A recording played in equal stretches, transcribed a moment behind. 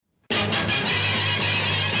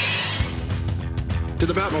To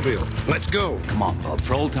the Batmobile. Let's go. Come on, bub,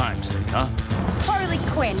 for old time's sake, huh? Harley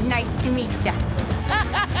Quinn, nice to meet ya.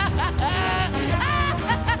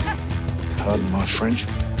 Pardon my French.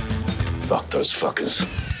 Fuck those fuckers.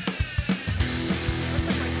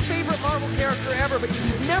 That's my favorite Marvel character ever, but you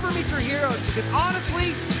should never meet your heroes because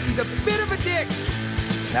honestly, he's a bit of a dick.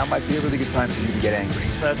 Now might be a really good time for you to get angry.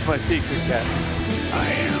 That's my secret, Cat. I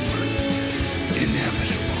am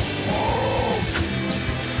inevitable.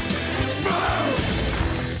 Smash!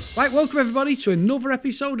 Right, welcome everybody to another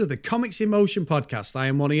episode of the Comics in Motion podcast. I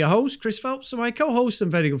am one of your hosts, Chris Phelps, and my co-host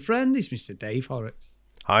and very good friend is Mr. Dave Horrocks.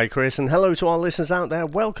 Hi Chris, and hello to our listeners out there.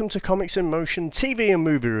 Welcome to Comics in Motion TV and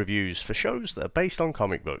movie reviews for shows that are based on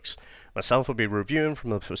comic books. Myself will be reviewing from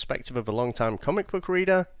the perspective of a long-time comic book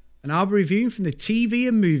reader. And I'll be reviewing from the TV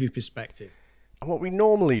and movie perspective. And what we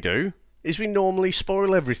normally do is we normally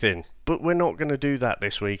spoil everything, but we're not going to do that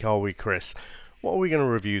this week, are we, Chris? What are we going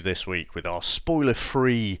to review this week with our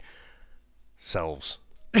spoiler-free selves?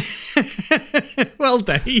 Well,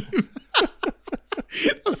 Dave,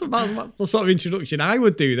 that's the sort of introduction I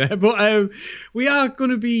would do there. But we are going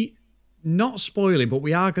to be not spoiling, but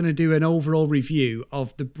we are going to do an overall review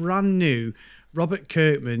of the brand new Robert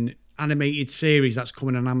Kirkman animated series that's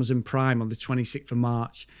coming on Amazon Prime on the 26th of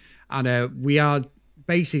March. And we are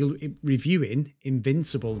basically reviewing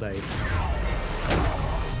Invincible, Dave.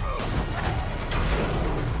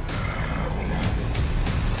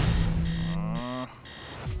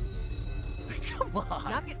 Come on.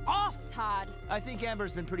 Knock it off, Todd. I think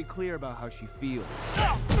Amber's been pretty clear about how she feels.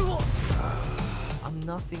 I'm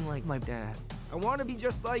nothing like my dad. I want to be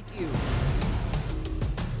just like you.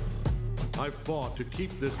 I've fought to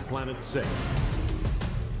keep this planet safe.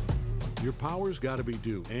 Your power's got to be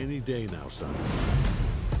due any day now, son.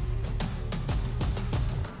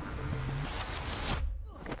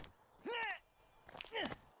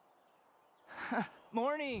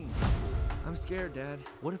 Morning. I'm scared, Dad.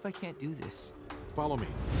 What if I can't do this? Follow me.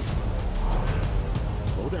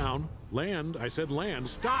 Slow down. Land. I said land.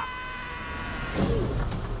 Stop!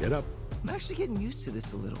 Get up. I'm actually getting used to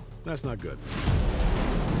this a little. That's not good.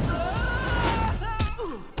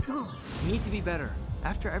 You need to be better.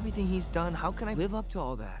 After everything he's done, how can I live up to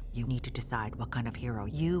all that? You need to decide what kind of hero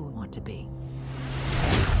you want to be.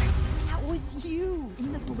 That was you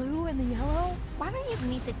in the blue and the yellow. Why don't you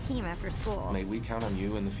meet the team after school? May we count on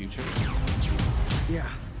you in the future? Yeah,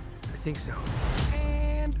 I think so.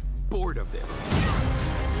 And bored of this.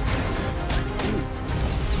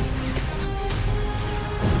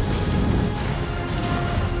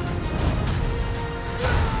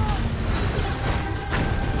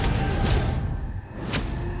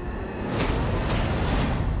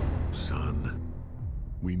 Son,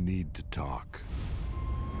 we need to talk.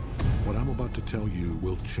 What I'm about to tell you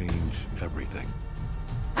will change everything.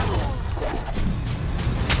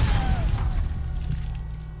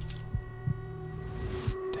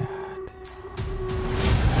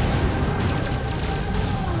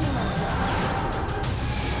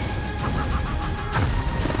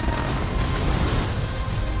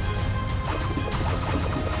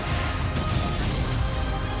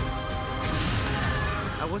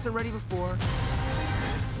 I wasn't ready before.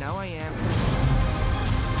 Now I am.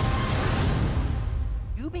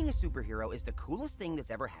 You being a superhero is the coolest thing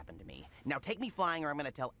that's ever happened to me. Now take me flying or I'm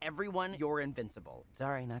gonna tell everyone you're invincible.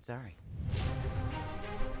 Sorry, not sorry.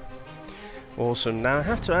 Awesome. Now I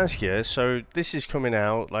have to ask you, so this is coming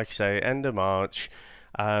out, like I say, end of March.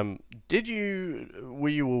 Were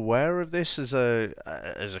you aware of this as a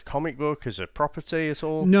comic book, as a property at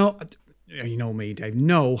all? No, you know me, Dave.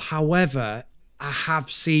 No, however, I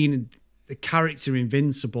have seen the character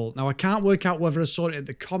Invincible. Now, I can't work out whether I saw it at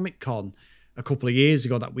the Comic-Con a couple of years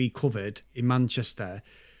ago that we covered in Manchester,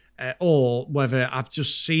 or whether I've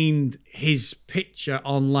just seen his picture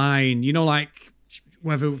online, you know, like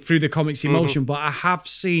whether through the Comics in Motion, but I have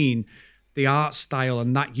seen the art style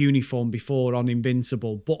and that uniform before on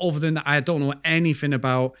Invincible. But other than that, I don't know anything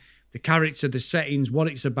about the character, the settings, what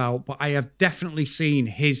it's about, but I have definitely seen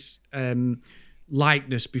his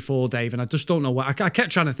likeness before, Dave, and I just don't know what. I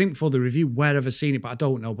kept trying to think for the review where I've seen it, but I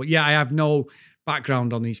don't know. But yeah, I have no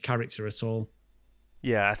background on these characters at all.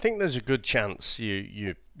 Yeah, I think there's a good chance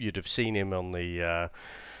you'd have seen him on the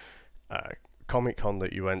Comic-Con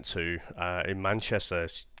that you went to in Manchester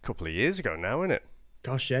a couple of years ago now, isn't it?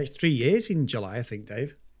 Gosh, yeah, it's 3 years in July, I think,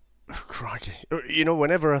 Dave. Oh, crikey. You know,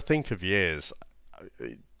 whenever I think of years,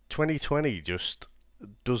 2020 just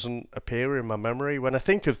doesn't appear in my memory. When I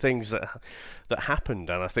think of things that happened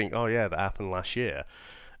and I think, oh yeah, that happened last year,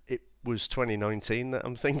 was 2019 that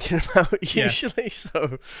I'm thinking about usually.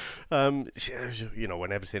 So,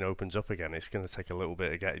 when everything opens up again, it's going to take a little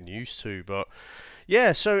bit of getting used to. But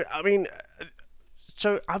yeah, so I mean,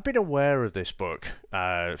 so I've been aware of this book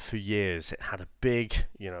for years. It had a big,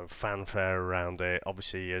 fanfare around it.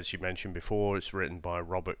 Obviously, as you mentioned before, it's written by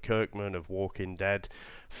Robert Kirkman of Walking Dead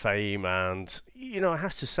fame, and I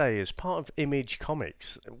have to say, as part of Image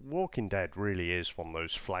Comics, Walking Dead really is one of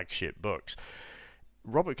those flagship books.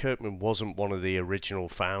 Robert Kirkman wasn't one of the original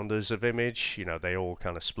founders of Image. They all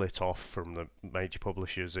kind of split off from the major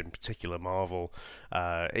publishers, in particular Marvel,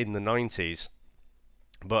 in the 90s.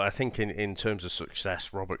 But I think in terms of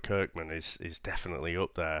success, Robert Kirkman is definitely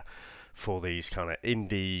up there for these kind of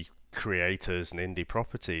indie creators and indie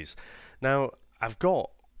properties. Now, I've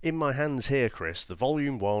got in my hands here, Chris, the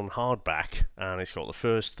Volume 1 hardback, and it's got the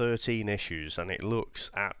first 13 issues, and it looks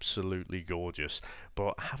absolutely gorgeous.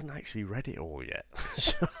 But I haven't actually read it all yet,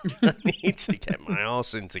 so I need to get my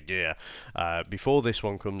arse into gear before this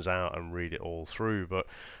one comes out and read it all through. But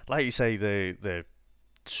like you say, the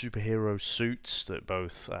superhero suits that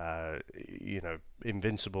both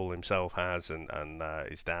Invincible himself has and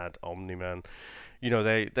his dad Omni-Man,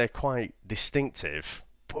 they're quite distinctive,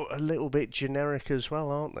 but a little bit generic as well,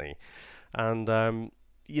 aren't they? And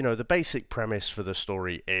the basic premise for the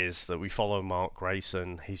story is that we follow Mark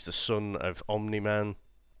Grayson. He's the son of Omni-Man,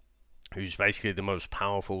 who's basically the most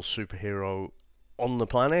powerful superhero on the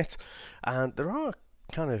planet, and there are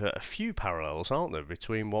kind of a few parallels, aren't there,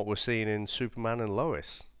 between what we're seeing in Superman and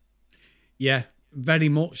Lois? Yeah, very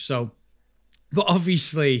much so. But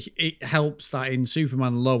obviously, it helps that in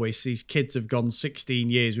Superman and Lois, these kids have gone 16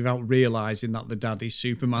 years without realising that the dad is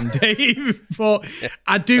Superman Dave. But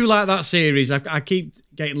I do like that series. I keep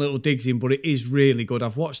getting little digs in, but it is really good.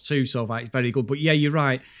 I've watched 2 so far. It's very good. But yeah, you're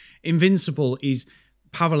right. Invincible is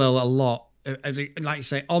parallel a lot. Like you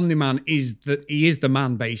say, Omni-Man is the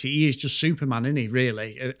man, basically. He is just Superman, isn't he,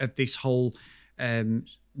 really, of this whole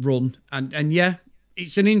run. And yeah,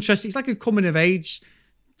 it's like a coming-of-age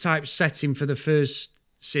type setting for the first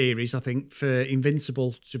series, I think, for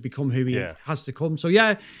Invincible to become who he has to come. So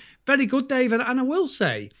yeah, very good, Dave. And I will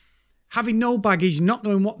say, having no baggage, not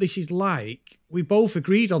knowing what this is like, we both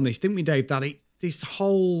agreed on this, didn't we, Dave, that this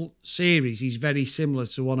whole series is very similar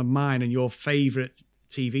to one of mine and your favourite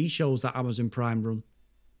TV shows that Amazon Prime run.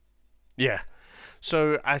 Yeah.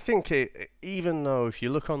 So I think even though if you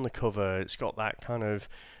look on the cover, it's got that kind of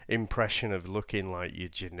impression of looking like your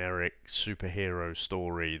generic superhero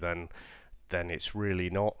story, then it's really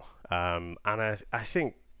not. And I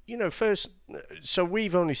think, so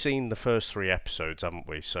we've only seen the first 3 episodes, haven't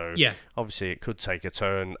we? So yeah, obviously it could take a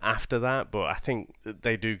turn after that, but I think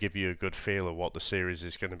they do give you a good feel of what the series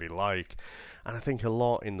is going to be like. And I think a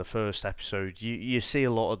lot in the first episode, you see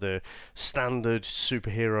a lot of the standard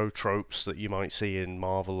superhero tropes that you might see in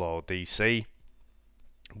Marvel or DC,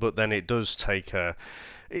 but then it does take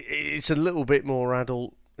it's a little bit more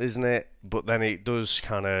adult, isn't it? But then it does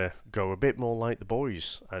kind of go a bit more like The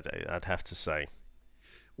Boys, I'd have to say.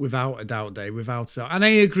 Without a doubt, Dave, without a doubt. And I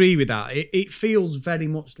agree with that. It feels very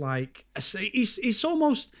much like, it's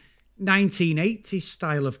almost 1980s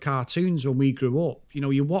style of cartoons when we grew up.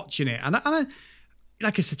 You're watching it. And I,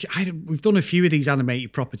 like I said, we've done a few of these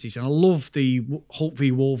animated properties, and I love the Hulk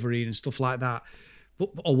v Wolverine and stuff like that.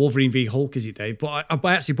 Or Wolverine v Hulk, is it, Dave? But I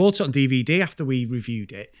actually bought it on DVD after we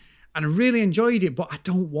reviewed it, and I really enjoyed it, but I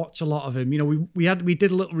don't watch a lot of them. We did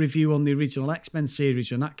a little review on the original X-Men series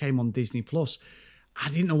when that came on Disney Plus. I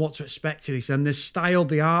didn't know what to expect of this, and the style,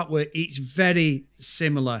 the artwork, it's very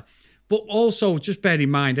similar. But also, just bear in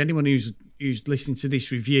mind, anyone who's listening to this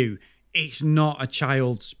review, it's not a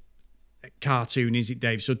child's cartoon, is it,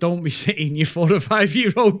 Dave? So don't be sitting your 4 or 5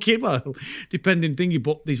 year old kid, well, depending thingy.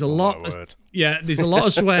 But there's a lot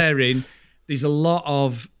of swearing. There's a lot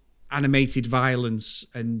of animated violence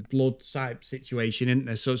and blood type situation, isn't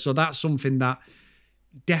there? So that's something that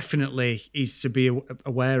definitely is to be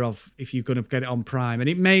aware of if you're going to get it on Prime. And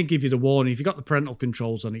it may give you the warning. If you've got the parental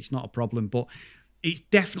controls on, it's not a problem. But it's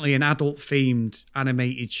definitely an adult-themed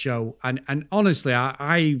animated show. And honestly,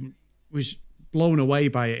 I was blown away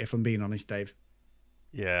by it, if I'm being honest, Dave.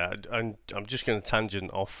 Yeah, and I'm just going to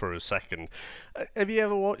tangent off for a second. Have you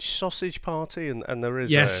ever watched Sausage Party? And there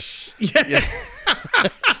is yes. Yeah.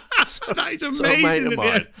 So, that is amazing.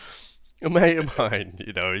 A mate of mine,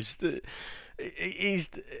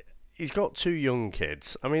 he's got 2 young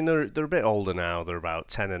kids. I mean, they're a bit older now. They're about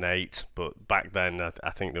 10 and 8, but back then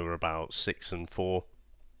I think they were about 6 and 4.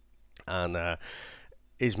 And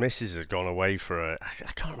his missus had gone away for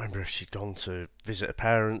I can't remember if she'd gone to visit her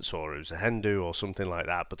parents or it was a hen do or something like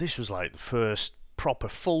that. But this was like the first proper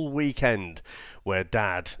full weekend where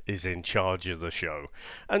Dad is in charge of the show.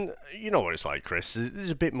 And you know what it's like, Chris.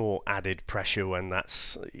 There's a bit more added pressure when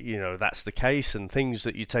that's the case, and things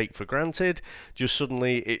that you take for granted, just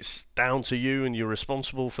suddenly it's down to you, and you're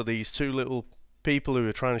responsible for these two little people who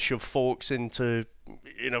are trying to shove forks into,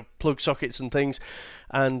 plug sockets and things.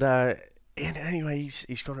 And anyway,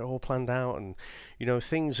 he's got it all planned out, and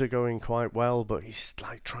things are going quite well, but he's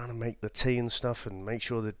like trying to make the tea and stuff and make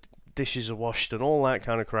sure the dishes are washed and all that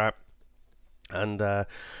kind of crap. And the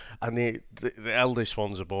eldest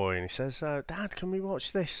one's a boy, and he says, Dad, can we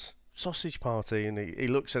watch this Sausage Party? And he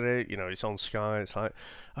looks at it, it's on Sky. It's like,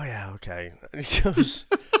 oh yeah, okay. And he goes,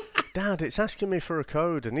 Dad, it's asking me for a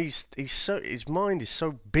code, and his mind is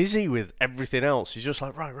so busy with everything else. He's just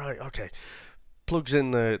like, right, okay. Plugs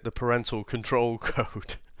in the parental control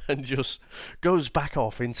code and just goes back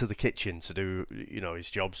off into the kitchen to do, his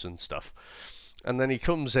jobs and stuff. And then he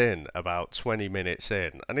comes in about 20 minutes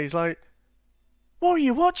in, and he's like, what are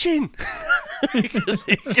you watching? Because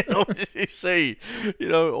he can obviously see,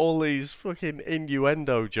 all these fucking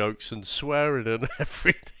innuendo jokes and swearing and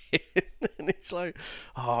everything. And he's like,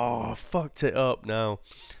 oh, fucked it up now.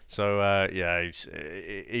 So,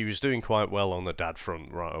 he was doing quite well on the dad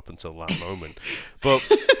front right up until that moment. But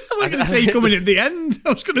I was going to say he coming at the end. I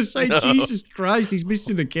was going to say, No. Jesus Christ, he's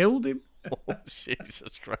missing and killed him. Oh,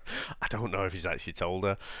 Jesus Christ. I don't know if he's actually told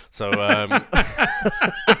her. So,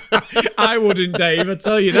 I wouldn't, Dave. I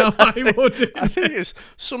tell you now, I wouldn't. I think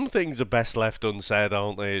some things are best left unsaid,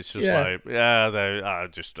 aren't they? It's just they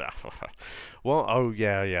just... well, oh,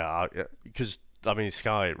 yeah. Because,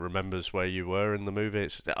 Sky remembers where you were in the movie.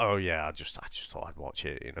 It's, oh, yeah, I just thought I'd watch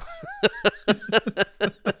it,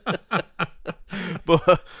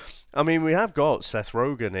 But... we have got Seth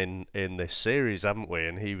Rogen in this series, haven't we?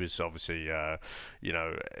 And he was obviously,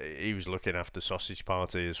 he was looking after Sausage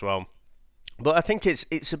Party as well. But I think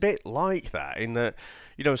it's a bit like that in that,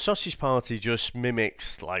 Sausage Party just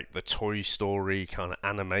mimics like the Toy Story kind of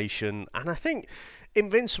animation. And I think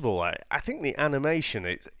Invincible, I think the animation,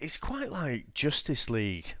 it's quite like Justice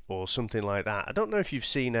League or something like that. I don't know if you've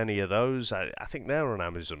seen any of those. I think they're on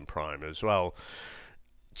Amazon Prime as well.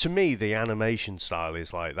 To me, the animation style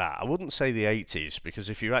is like that. I wouldn't say the 80s, because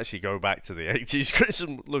if you actually go back to the 80s, Chris,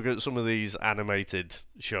 and look at some of these animated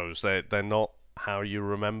shows, they're not how you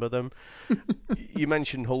remember them. You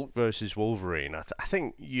mentioned Hulk versus Wolverine. I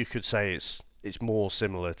think you could say it's more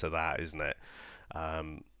similar to that, isn't it? I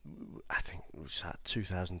think it was that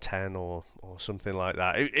 2010 or something like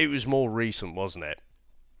that. It was more recent, wasn't it?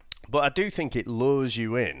 But I do think it lures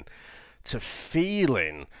you in to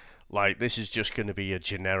feeling like this is just going to be a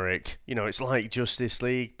generic, it's like Justice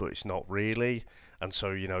League, but it's not really. And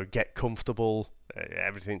so, get comfortable,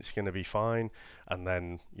 everything's going to be fine. And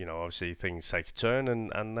then, obviously things take a turn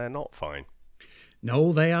and they're not fine.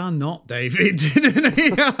 No, they are not, David.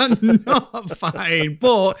 They are not fine.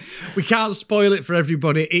 But we can't spoil it for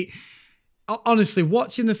everybody. Honestly,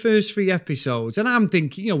 watching the first 3 episodes, and I'm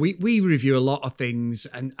thinking, we review a lot of things,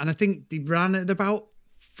 and I think they ran at about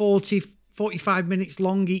 45 minutes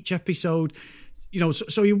long each episode,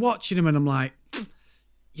 so you're watching them and I'm like,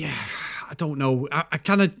 yeah, I don't know. I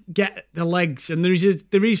kind of get the legs, and there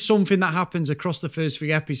is something that happens across the first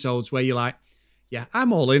 3 episodes where you're like, yeah,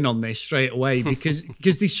 I'm all in on this straight away because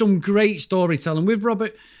there's some great storytelling with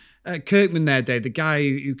Robert Kirkman there, Dave, the guy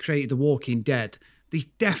who created The Walking Dead. There's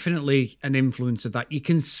definitely an influence of that. You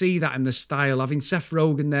can see that in the style. Having Seth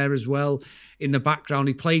Rogen there as well in the background,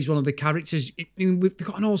 he plays one of the characters. We've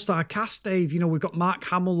got an all-star cast, Dave. We've got Mark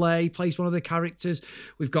Hamill there. He plays one of the characters.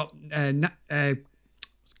 We've got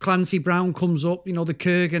Clancy Brown comes up. The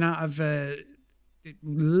Kurgan out of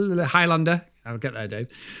Highlander. I'll get there, Dave.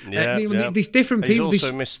 Yeah. These different people. He's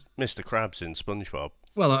also Mr. Krabs in SpongeBob.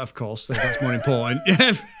 Well, of course, that's more important.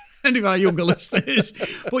 Yeah. Any of our younger listeners,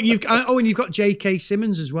 but you've got J.K.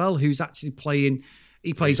 Simmons as well, who's actually playing.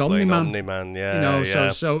 He plays Omni-Man. Omni-Man,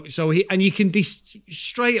 yeah. So he, and you can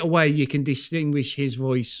straight away you can distinguish his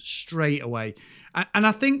voice straight away, and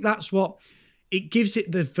I think that's what it gives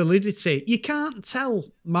it the validity. You can't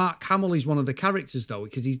tell Mark Hamill is one of the characters though,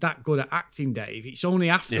 because he's that good at acting, Dave. It's only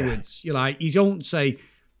afterwards you don't say,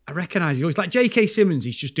 I recognise his voice. Like J.K. Simmons,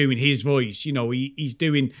 he's just doing his voice. He's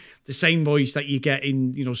doing the same voice that you get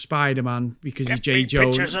in, Spider-Man because he's J.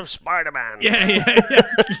 Jones. Pictures of Spider-Man. Yeah.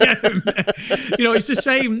 It's the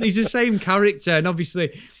same. He's the same character, and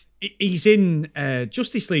obviously he's in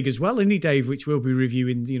Justice League as well, isn't he, Dave? Which we'll be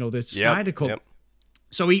reviewing. The Snyder Cut. Yep.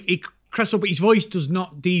 So he crests up, but his voice does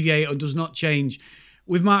not deviate or does not change.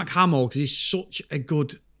 With Mark Hamill, because he's such a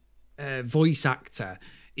good voice actor.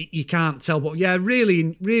 You can't tell, but yeah,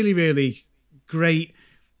 really, really, really great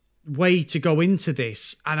way to go into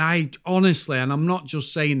this. And I honestly, and I'm not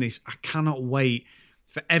just saying this, I cannot wait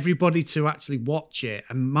for everybody to actually watch it.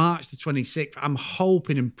 And March the 26th, I'm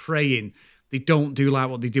hoping and praying they don't do like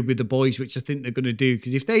what they did with The Boys, which I think they're going to do.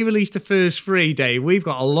 Because if they release the first 3, Dave, we've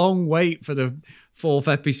got a long wait for the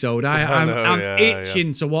 4th episode. I'm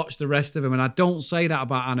itching to watch the rest of them. And I don't say that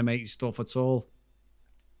about animated stuff at all.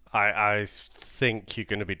 I think you're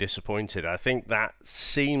going to be disappointed. I think that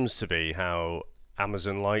seems to be how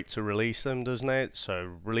Amazon like to release them, doesn't it?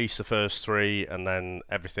 So release the first 3 and then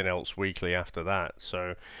everything else weekly after that.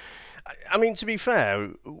 So, I mean, to be fair,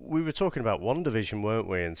 we were talking about WandaVision, weren't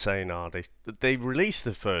we? And saying, they released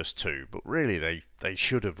the first 2, but really they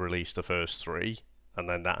should have released the first 3, and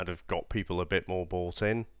then that would have got people a bit more bought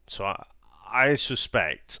in. So I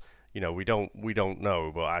suspect, we don't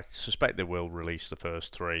know, but I suspect they will release the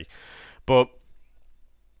first 3. But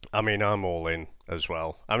I mean, I'm all in as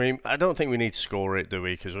well. I mean, I don't think we need to score it, do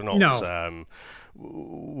we? Because we're not. No.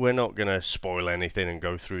 We're not going to spoil anything and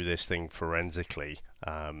go through this thing forensically.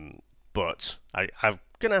 But I'm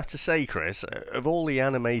going to have to say, Chris, of all the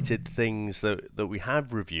animated things that we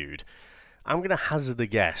have reviewed, I'm going to hazard a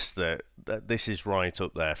guess that this is right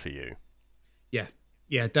up there for you.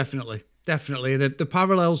 Yeah, definitely. The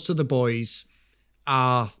parallels to The Boys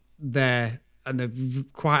are there, and they're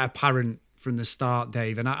quite apparent from the start,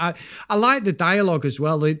 Dave. And I like the dialogue as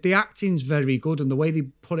well. The acting's very good, and the way they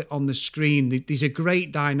put it on the screen, there's a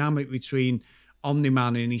great dynamic between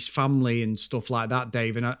Omni-Man and his family and stuff like that,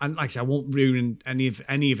 Dave. And like I said, I won't ruin any of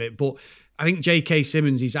it, but I think J.K.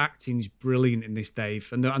 Simmons, his acting is brilliant in this, Dave.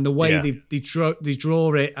 And the way they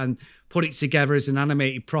draw it and put it together as an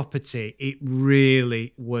animated property, it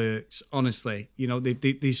really works, honestly.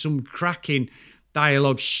 There's some cracking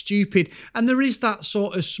dialogue, stupid. And there is that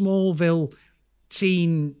sort of Smallville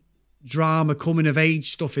teen drama, coming of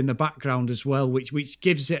age stuff in the background as well, which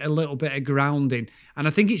gives it a little bit of grounding. And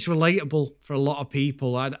I think it's relatable for a lot of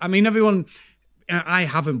people. I mean, everyone, I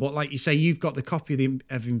haven't, but like you say, you've got the copy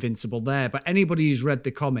of Invincible there. But anybody who's read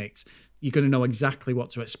the comics, you're going to know exactly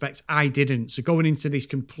what to expect. I didn't. So going into this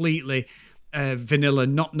completely vanilla,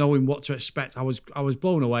 not knowing what to expect, I was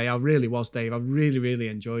blown away. I really was, Dave. I really, really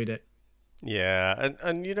enjoyed it. Yeah,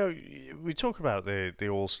 and we talk about the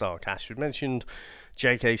all-star cast. We mentioned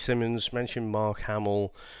J.K. Simmons, mentioned Mark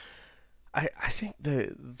Hamill. I think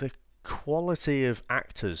the quality of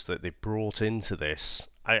actors that they brought into this,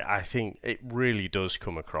 I think it really does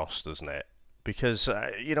come across, doesn't it? Because,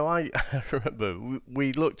 I remember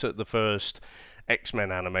we looked at the first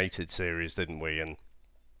X-Men animated series, didn't we? And,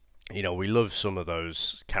 we love some of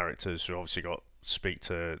those characters. We obviously got speak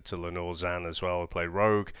to Lenore Zan as well, who played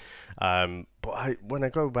Rogue. But when I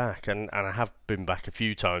go back, and I have been back a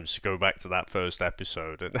few times to go back to that first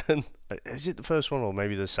episode, and is it the first one or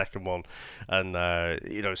maybe the second one? And,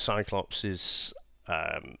 Cyclops is...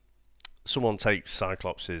 someone takes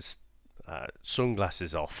Cyclops'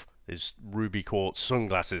 sunglasses off, his ruby quartz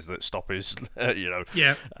sunglasses that stop his, kind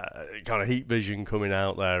of heat vision coming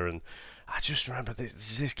out there. And I just remember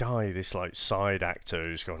this guy, this like side actor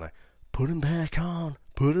who's going like, put him back on,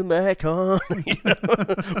 put him on,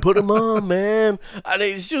 man. And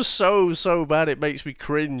it's just so bad. It makes me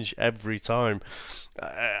cringe every time.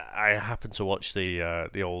 I happened to watch the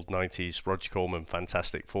old 90s Roger Corman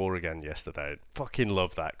Fantastic Four again yesterday. Fucking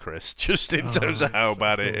love that, Chris. Just in terms of how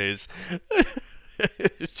bad it is.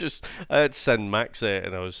 It's just, I had to send Max it,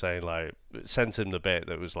 and I was saying, like, sent him the bit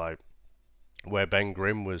that was like, where Ben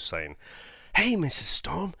Grimm was saying, hey, Mrs.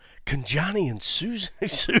 Storm, can Johnny and Sue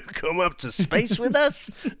come up to space with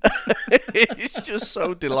us? It's just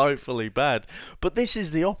so delightfully bad. But this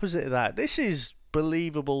is the opposite of that. This is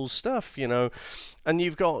believable stuff, And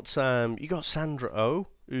you've got Sandra Oh,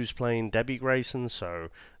 who's playing Debbie Grayson, so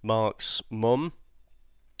Mark's mum.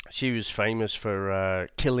 She was famous for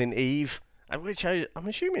Killing Eve, which I'm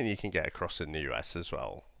assuming you can get across in the US as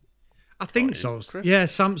well. I think so. Chris? Yeah,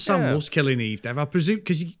 Sam was Killing Eve, Dev. I presume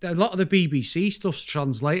because a lot of the BBC stuff's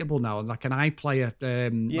translatable now, like an iPlayer,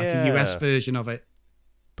 like a US version of it.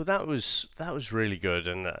 But that was really good,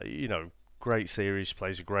 and great series,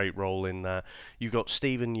 plays a great role in that. You've got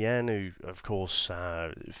Stephen Yen, who of course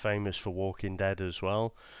famous for Walking Dead as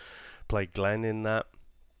well, played Glenn in that.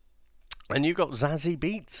 And you've got Zazie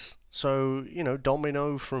Beetz, so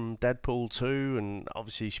Domino from Deadpool 2, and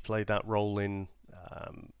obviously she played that role in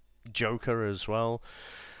Joker as well.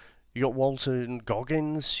 You got Walton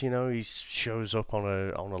Goggins, he shows up on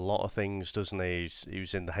a lot of things, doesn't he? He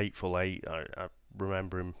was in The Hateful Eight. I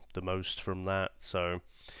remember him the most from that. So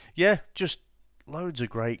yeah, just loads of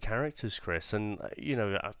great characters, Chris. And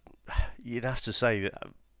you'd have to say that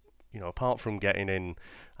apart from getting in,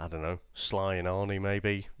 I don't know, Sly and Arnie,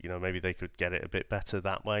 maybe, maybe they could get it a bit better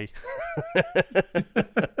that way.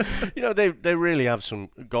 They really have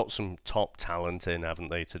got some top talent in, haven't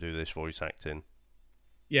they, to do this voice acting?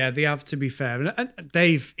 Yeah, they have, to be fair. And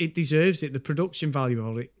Dave, it deserves it. The production value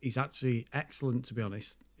of it is actually excellent, to be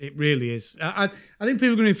honest. It really is. I think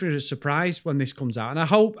people are going to be for a surprise when this comes out. And I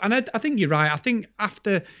hope, and I think you're right. I think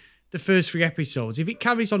after the first 3 episodes, if it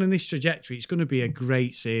carries on in this trajectory, it's going to be a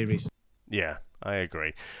great series. Yeah, I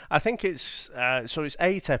agree. I think it's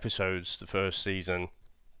 8 episodes, the first season.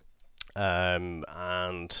 And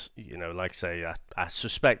like I say, I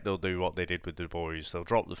suspect they'll do what they did with The Boys. They'll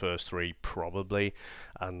drop the first 3 probably,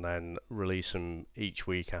 and then release them each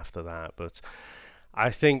week after that. But I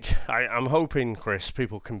think I'm hoping, Chris,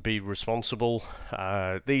 people can be responsible.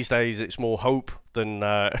 These days, it's more hope than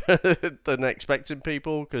than expecting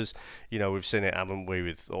people, because we've seen it, haven't we,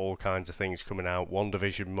 with all kinds of things coming out.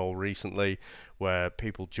 WandaVision more recently, where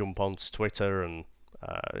people jump onto Twitter and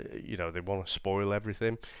they want to spoil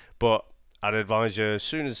everything. But I'd advise you, as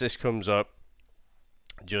soon as this comes up,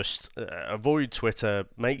 just avoid Twitter.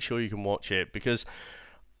 Make sure you can watch it, because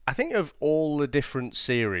I think of all the different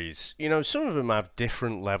series, some of them have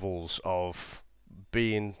different levels of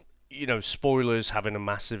being, spoilers having a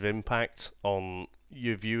massive impact on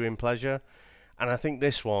your viewing pleasure. And I think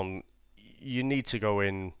this one, you need to go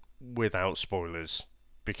in without spoilers,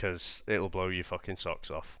 because it'll blow your fucking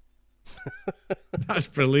socks off. That's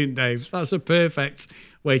brilliant, Dave. That's a perfect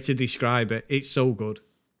way to describe it. It's so good.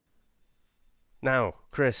 Now,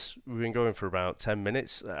 Chris, we've been going for about 10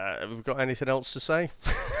 minutes. Have we got anything else to say?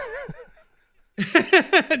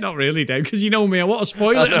 Not really, Dave, because you know me. I want to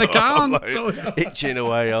spoil it and I can't. Like, itching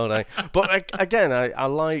away, aren't I? But again, I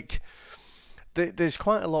like... There's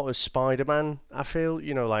quite a lot of Spider-Man, I feel,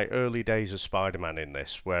 like early days of Spider-Man in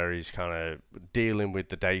this, where he's kind of dealing with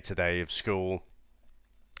the day-to-day of school.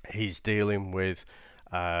 He's dealing with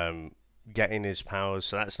getting his powers,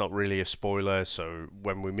 so that's not really a spoiler. So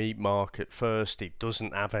when we meet Mark at first, he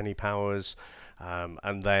doesn't have any powers,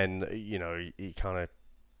 and then he kind of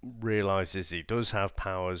realizes he does have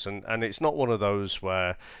powers, and it's not one of those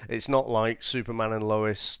where it's not like Superman and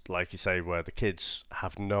Lois, like you say, where the kids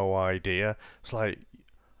have no idea. It's like,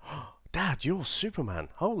 oh, Dad, you're Superman,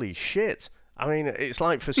 holy shit. I mean, it's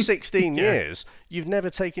like for 16 years you've never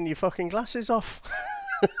taken your fucking glasses off.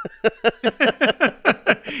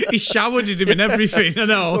 He showered in him and everything. I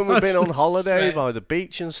know. When we've been on holiday by the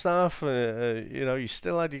beach and stuff, you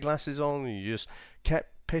still had your glasses on and you just kept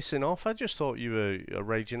pissing off. I just thought you were a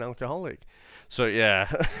raging alcoholic. So yeah.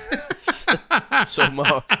 So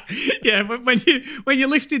Mark. Yeah, when you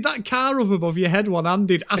lifted that car up above your head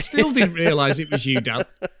one-handed, I still didn't realise it was you, Dad.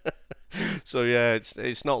 So yeah,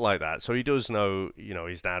 it's not like that. So he does know,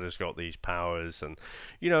 his dad has got these powers, and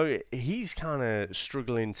he's kind of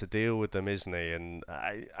struggling to deal with them, isn't he? And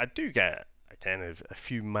I do get again a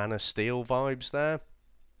few Man of Steel vibes there.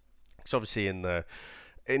 Because obviously in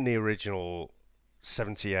the original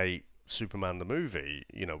 78 Superman the movie,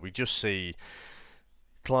 we just see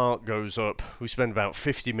Clark goes up. We spend about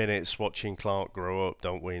 50 minutes watching Clark grow up,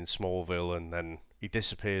 don't we, in Smallville, and then he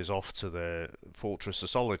disappears off to the Fortress of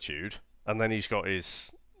Solitude, and then he's got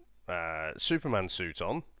his Superman suit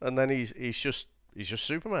on, and then he's just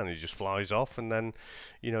Superman. He just flies off, and then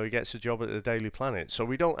he gets a job at the Daily Planet. So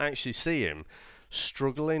we don't actually see him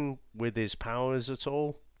struggling with his powers at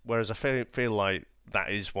all. Whereas I feel like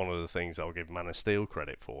that is one of the things I'll give Man of Steel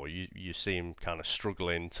credit for. You see him kind of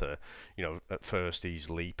struggling to, at first he's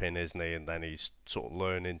leaping, isn't he? And then he's sort of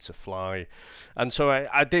learning to fly. And so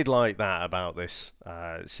I did like that about this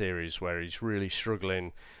series, where he's really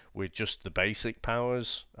struggling with just the basic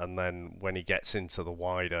powers. And then when he gets into the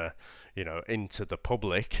wider, into the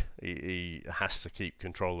public, he has to keep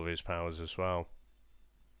control of his powers as well.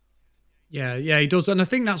 Yeah, he does. And I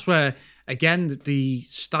think that's where, again, the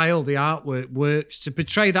style, the artwork works to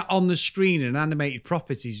portray that on the screen in animated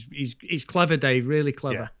properties. He's clever, Dave, really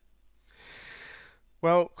clever. Yeah.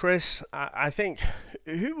 Well, Chris, I think,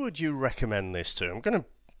 who would you recommend this to? I'm going to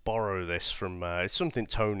borrow this from, it's something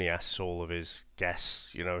Tony asks all of his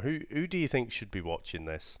guests. Who do you think should be watching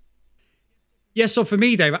this? Yeah, so for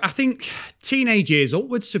me, Dave, I think teenage years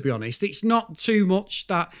upwards, to be honest. It's not too much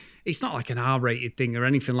that... It's not like an R-rated thing or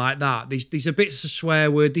anything like that. There's a bits of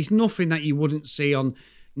swear word. There's nothing that you wouldn't see on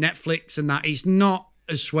Netflix and that. It's not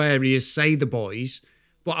as sweary as, say, The Boys.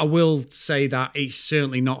 But I will say that it's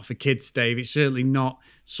certainly not for kids, Dave. It's certainly not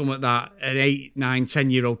something that an 8, 9,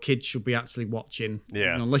 10-year-old kid should be actually watching.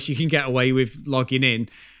 Yeah. Unless you can get away with logging in.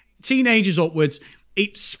 Teenagers upwards,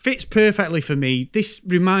 it fits perfectly for me. This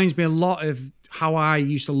reminds me a lot of how I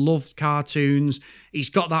used to love cartoons. It's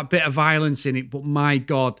got that bit of violence in it, but my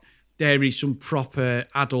God, there is some proper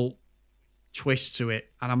adult twist to it,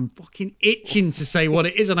 and I'm fucking itching to say what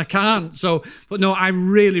it is, and I can't. So, but no, I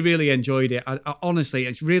really, really enjoyed it. I honestly,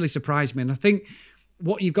 it's really surprised me, and I think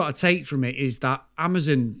what you've got to take from it is that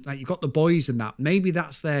Amazon, like you've got The Boys and that, maybe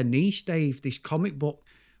that's their niche, Dave, this comic book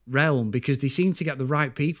realm, because they seem to get the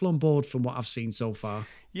right people on board from what I've seen so far.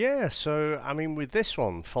 Yeah, so, I mean, with this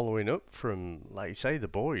one, following up from, like you say, The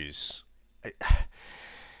Boys,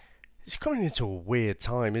 it's coming into a weird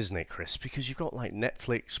time, isn't it, Chris? Because you've got, like,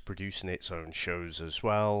 Netflix producing its own shows as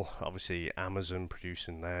well, obviously Amazon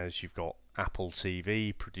producing theirs, you've got Apple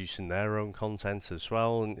TV producing their own content as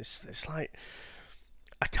well, and it's like...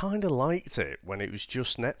 I kind of liked it when it was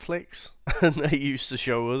just Netflix and they used to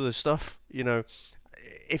show other stuff. You know,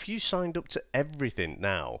 if you signed up to everything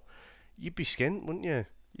now, you'd be skint, wouldn't you?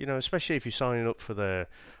 You know, especially if you're signing up for the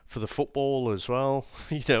football as well.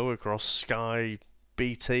 You know, across Sky,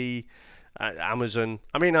 BT, Amazon.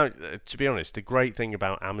 I mean, to be honest, the great thing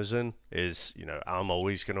about Amazon is, you know, I'm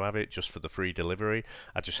always going to have it just for the free delivery.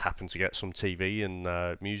 I just happen to get some TV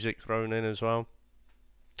and music thrown in as well.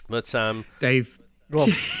 But Dave. Well,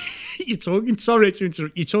 you're talking. Sorry to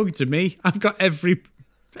interrupt. You're talking to me. I've got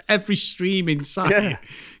every stream inside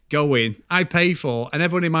going. I pay for, and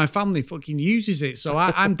everyone in my family fucking uses it. So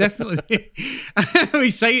I'm definitely. We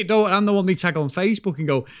say it, don't. I'm the one they tag on Facebook and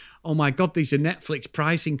go, "Oh my God, there's a Netflix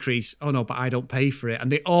price increase." Oh no, but I don't pay for it, and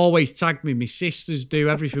they always tag me. My sisters do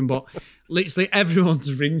everything, but literally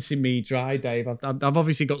everyone's rinsing me dry, Dave. I've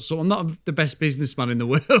obviously got some. I'm not the best businessman in the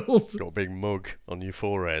world. Got a big mug on your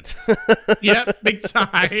forehead. Yep, big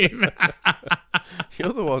time.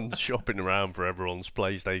 You're the one shopping around for everyone's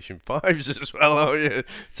PlayStation 5s as well, aren't you?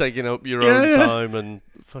 Taking up your own time and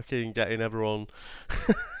fucking getting everyone...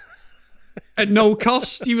 At no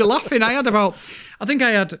cost. You were laughing. I think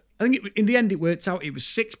in the end it worked out, it was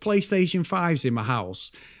 6 PlayStation 5s in my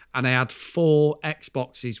house, and I had 4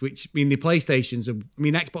 Xboxes, which, I mean, the PlayStations,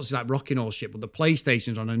 Xbox is like rocking all shit, but the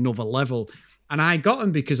PlayStation's on another level. And I got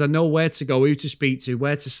them because I know where to go, who to speak to,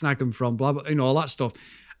 where to snag them from, blah, blah, all that stuff.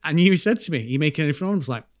 And you said to me, "Are you making anything on?" I was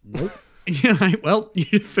like, "Nope." And you're like, "Well,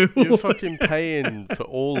 you're a fool." You're fucking paying for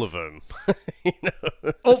all of them. You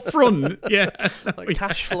know? Up front, yeah. Like,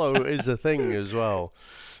 cash flow is a thing as well.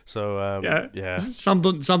 So, yeah. Some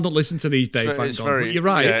don't listen to these days, thank God, but you're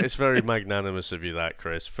right. Yeah, it's very magnanimous of you, that,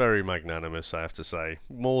 Chris. Very magnanimous, I have to say.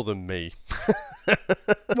 More than me.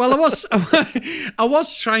 Well, I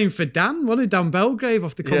was trying for Dan, Dan Belgrave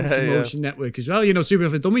off the Comics in Motion Network as well, Super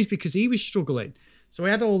for Dummies, because he was struggling. So I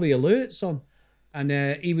had all the alerts on, and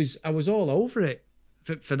I was all over it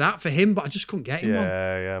for him, but I just couldn't get him on.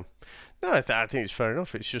 Yeah. No, I think it's fair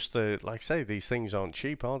enough. It's just, like I say, these things aren't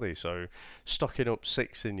cheap, are they? So, stocking up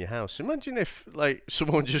 6 in your house. Imagine if, like,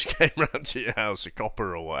 someone just came round to your house, a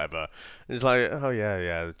copper or whatever, and it's like, oh,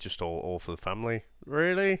 yeah, just all for the family.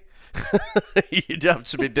 Really? You'd have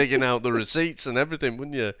to be digging out the receipts and everything,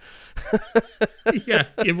 wouldn't you? Yeah,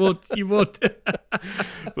 you would.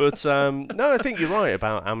 But, no, I think you're right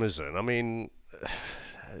about Amazon. I mean,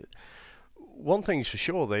 one thing's for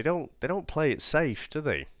sure, they don't play it safe, do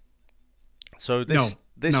they? So this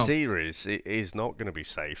series is not going to be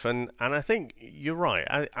safe, and I think you're right.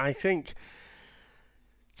 I think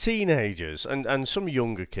teenagers and some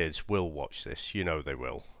younger kids will watch this. They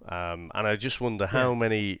will. And I just wonder how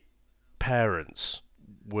many parents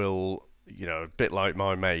will, a bit like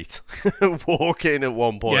my mate, walk in at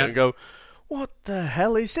one point and go, "What the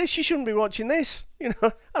hell is this? You shouldn't be watching this.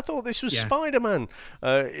 I thought this was Spider-Man."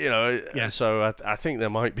 So I think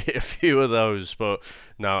there might be a few of those, but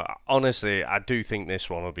no, honestly, I do think this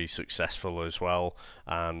one will be successful as well.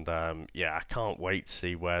 And I can't wait to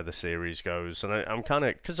see where the series goes. And I'm kind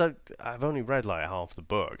of, because I've only read like half the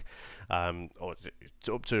book, or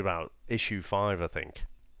up to about issue 5, I think.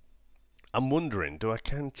 I'm wondering, do I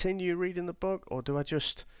continue reading the book, or do I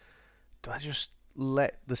just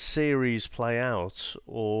let the series play out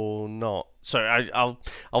or not? So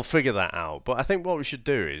I'll figure that out. But I think what we should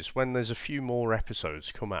do is, when there's a few more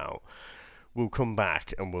episodes come out, we'll come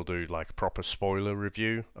back and we'll do like a proper spoiler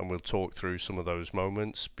review, and we'll talk through some of those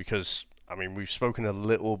moments, because we've spoken a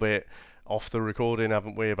little bit off the recording,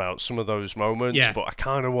 haven't we, about some of those moments, but I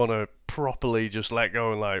kind of want to properly just let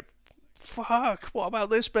go and like, fuck, what about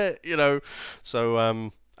this bit,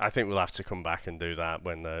 so I think we'll have to come back and do that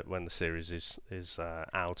when the series is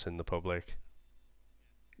out in the public.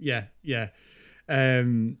 Yeah.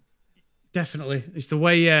 Definitely, it's the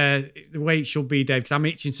way it should be, Dave. Because I'm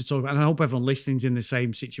itching to talk about, and I hope everyone listening's in the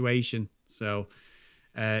same situation. So,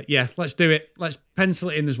 Yeah, let's do it. Let's pencil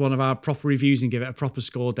it in as one of our proper reviews and give it a proper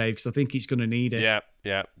score, Dave, because I think it's going to need it.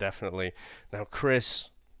 Yeah, definitely. Now, Chris,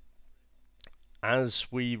 as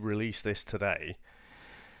we release this today,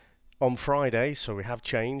 on Friday, so we have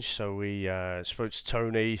changed, so we spoke to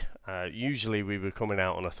Tony. Usually we were coming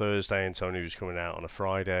out on a Thursday and Tony was coming out on a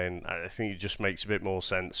Friday, and I think it just makes a bit more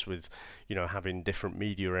sense with, having different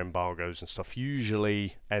media embargoes and stuff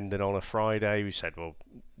usually ending on a Friday. We said, well,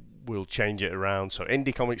 we'll change it around. So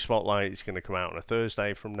Indie Comic Spotlight is going to come out on a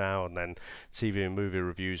Thursday from now, and then TV and movie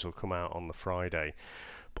reviews will come out on the Friday.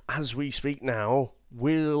 But as we speak now,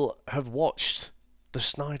 we'll have watched the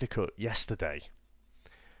Snyder Cut yesterday.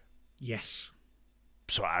 Yes.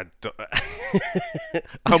 So I'm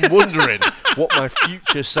wondering what my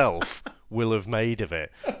future self will have made of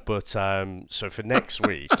it. But so for next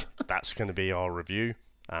week, that's going to be our review.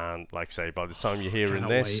 And like I say, by the time you're hearing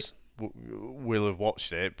this, we'll have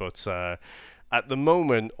watched it. But at the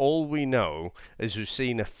moment, all we know is we've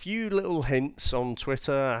seen a few little hints on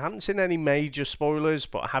Twitter. I haven't seen any major spoilers,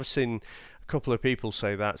 but I have seen couple of people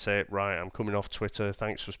say that's it, right, I'm coming off Twitter,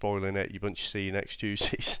 thanks for spoiling it, you bunch, see you next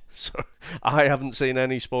Tuesday. So I haven't seen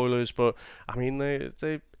any spoilers, but I mean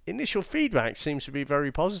the initial feedback seems to be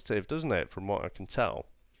very positive, doesn't it, from what I can tell?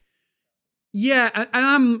 Yeah,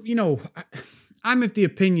 and I'm of the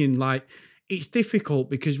opinion, like, it's difficult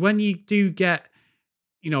because when you do get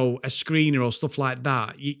a screener or stuff like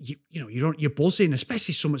that, you're buzzing,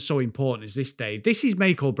 especially something so important as this, Dave. This is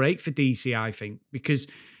make or break for DC, I think, because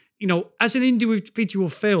as an individual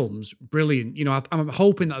films, brilliant. I'm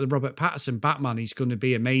hoping that the Robert Pattinson Batman is going to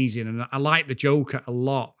be amazing. And I like the Joker a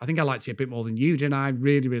lot. I think I liked it a bit more than you did. I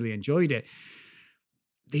really, really enjoyed it.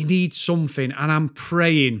 They need something, and I'm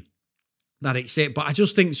praying that it's it. But I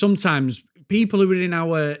just think sometimes people who are in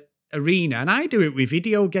our arena, and I do it with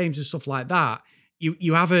video games and stuff like that,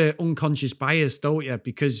 you have an unconscious bias, don't you?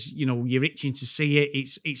 Because, you're itching to see it.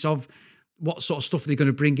 It's of what sort of stuff they're going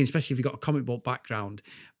to bring in, especially if you've got a comic book background.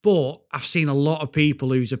 But I've seen a lot of people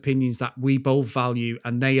whose opinions that we both value,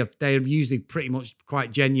 and they're usually pretty much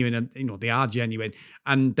quite genuine, and they are genuine,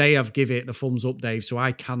 and they have given it the thumbs up, Dave. So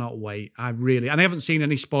I cannot wait. And I haven't seen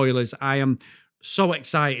any spoilers. I am so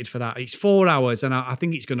excited for that. It's 4 hours, and I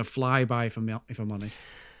think it's going to fly by if I'm honest.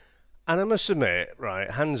 And I must admit, right,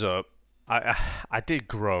 hands up, I did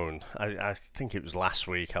groan. I think it was last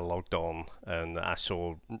week I logged on and I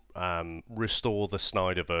saw Restore the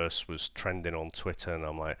Snyderverse was trending on Twitter, and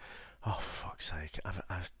I'm like, oh, for fuck's sake,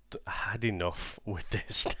 I've had enough with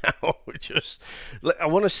this now. I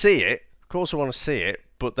want to see it. Of course I want to see it,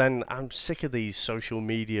 but then I'm sick of these social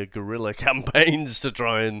media guerrilla campaigns to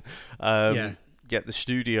try and get the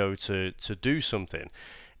studio to do something.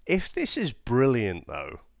 If this is brilliant,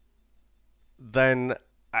 though, then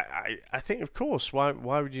I think, of course, why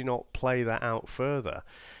would you not play that out further?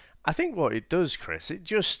 I think what it does, Chris, if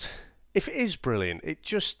it is brilliant, it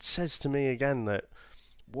just says to me again that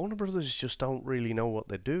Warner Brothers just don't really know what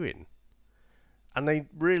they're doing. And they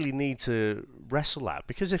really need to wrestle that,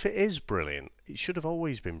 because if it is brilliant, it should have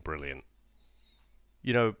always been brilliant.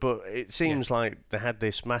 But it seems like they had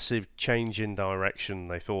this massive change in direction.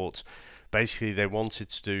 They thought, basically, they wanted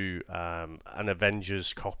to do an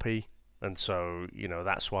Avengers copy. And so,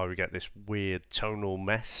 that's why we get this weird tonal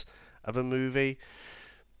mess of a movie.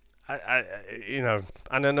 And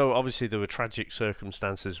I know obviously there were tragic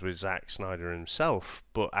circumstances with Zack Snyder himself,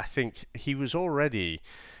 but I think he was already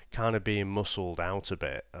kind of being muscled out a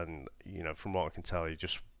bit. And, from what I can tell, he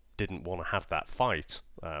just didn't want to have that fight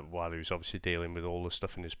while he was obviously dealing with all the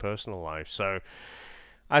stuff in his personal life. So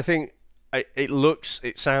I think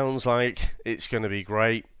it sounds like it's going to be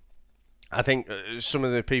great. I think some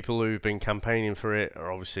of the people who've been campaigning for it are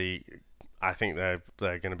obviously, I think they're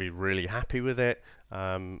going to be really happy with it.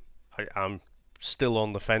 I'm still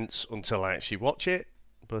on the fence until I actually watch it,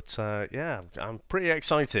 but I'm pretty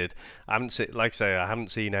excited. I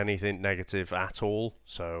haven't seen anything negative at all,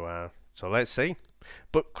 so let's see.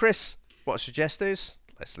 But Chris, what I suggest is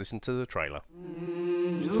let's listen to the trailer.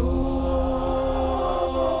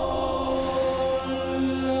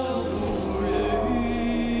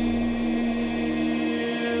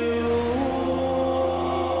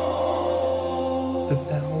 The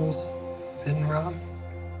bell's been rung.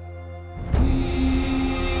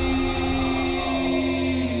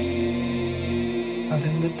 Out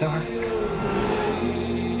in the dark,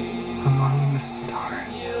 among the stars,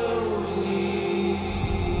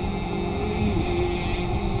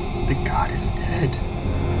 the god is dead.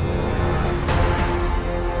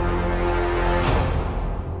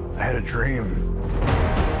 I had a dream.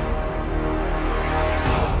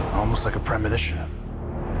 Almost like a premonition.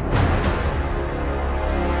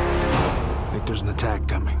 They there's an attack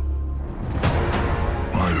coming.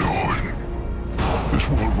 My lord, this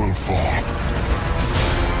world will fall.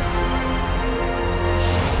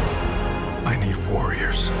 I need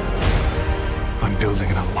warriors. I'm building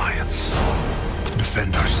an alliance to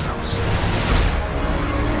defend ourselves.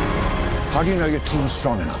 How do you know your team's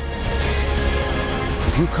strong enough?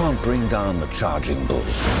 If you can't bring down the charging bull,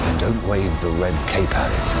 then don't wave the red cape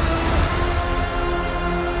at it.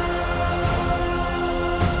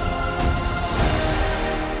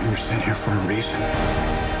 You were sent here for a reason.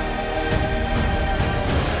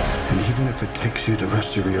 And even if it takes you the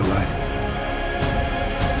rest of your life,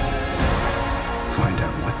 find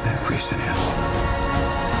out what that reason is.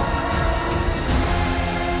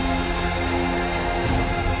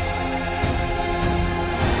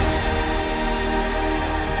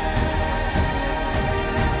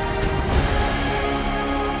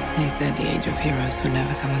 They said the age of heroes would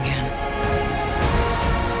never come again.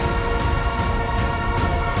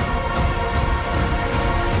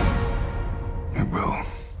 It will.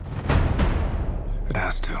 It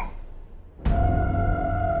has to.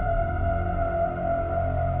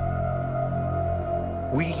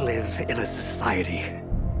 We live in a society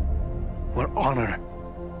where honor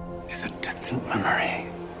is a distant memory.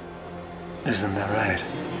 Isn't that right,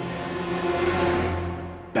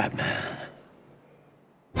 Batman?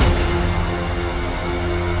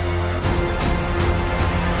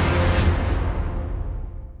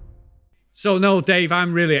 So no, Dave,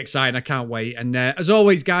 I'm really excited. I can't wait. And as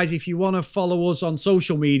always, guys, if you want to follow us on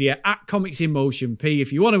social media at Comics in Motion P,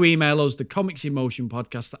 if you want to email us, the Comics in Motion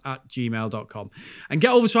podcast at gmail.com. And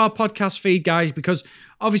get over to our podcast feed, guys, because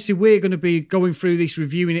obviously we're going to be going through this,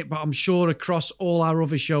 reviewing it, but I'm sure across all our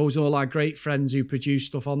other shows, all our great friends who produce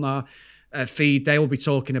stuff on our feed, they will be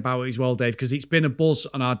talking about it as well, Dave, because it's been a buzz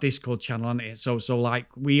on our Discord channel, hasn't it? So like,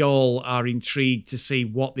 we all are intrigued to see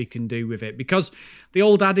what they can do with it, because the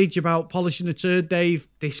old adage about polishing a turd, Dave,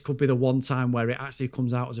 this could be the one time where it actually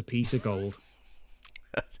comes out as a piece of gold.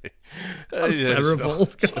 That's terrible.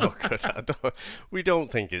 It's not good. We don't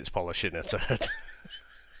think it's polishing a turd.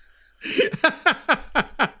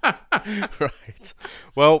 Right.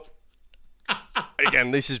 Well,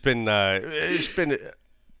 again, this has been it's been a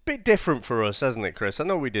bit different for us, hasn't it, Chris? I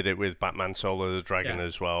know we did it with Batman Solo the Dragon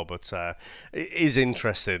as well, but it is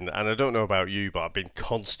interesting, and I don't know about you, but I've been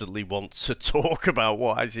constantly want to talk about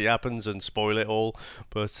what actually happens and spoil it all,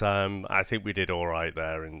 but I think we did all right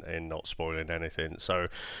there in not spoiling anything. So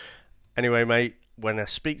anyway, mate, when I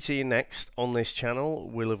speak to you next on this channel,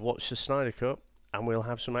 we'll have watched the Snyder Cut and we'll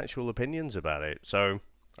have some actual opinions about it. So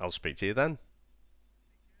I'll speak to you then.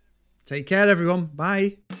 Take care, everyone.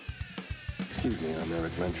 Bye. Excuse me, I'm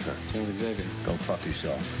Eric Lensher. James Xavier. Go fuck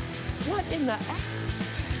yourself. What in the...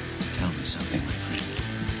 Tell me something, my friend.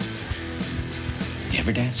 You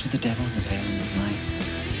ever dance with the devil in the pale moonlight?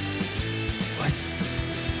 What?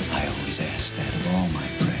 I always ask that of all my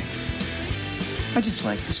prey. I just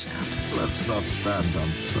like the sound. Let's not stand on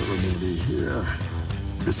ceremony here,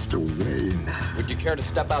 Mr. Wayne. Would you care to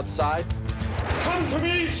step outside? Come to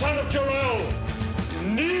me, son of Jor-El!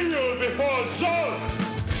 Kneel before Zod!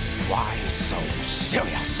 Why so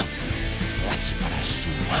serious? Let's put a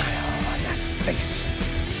smile on that face.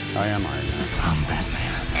 I am Iron Man. I'm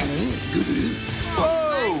Batman.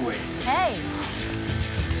 Whoa! Hey!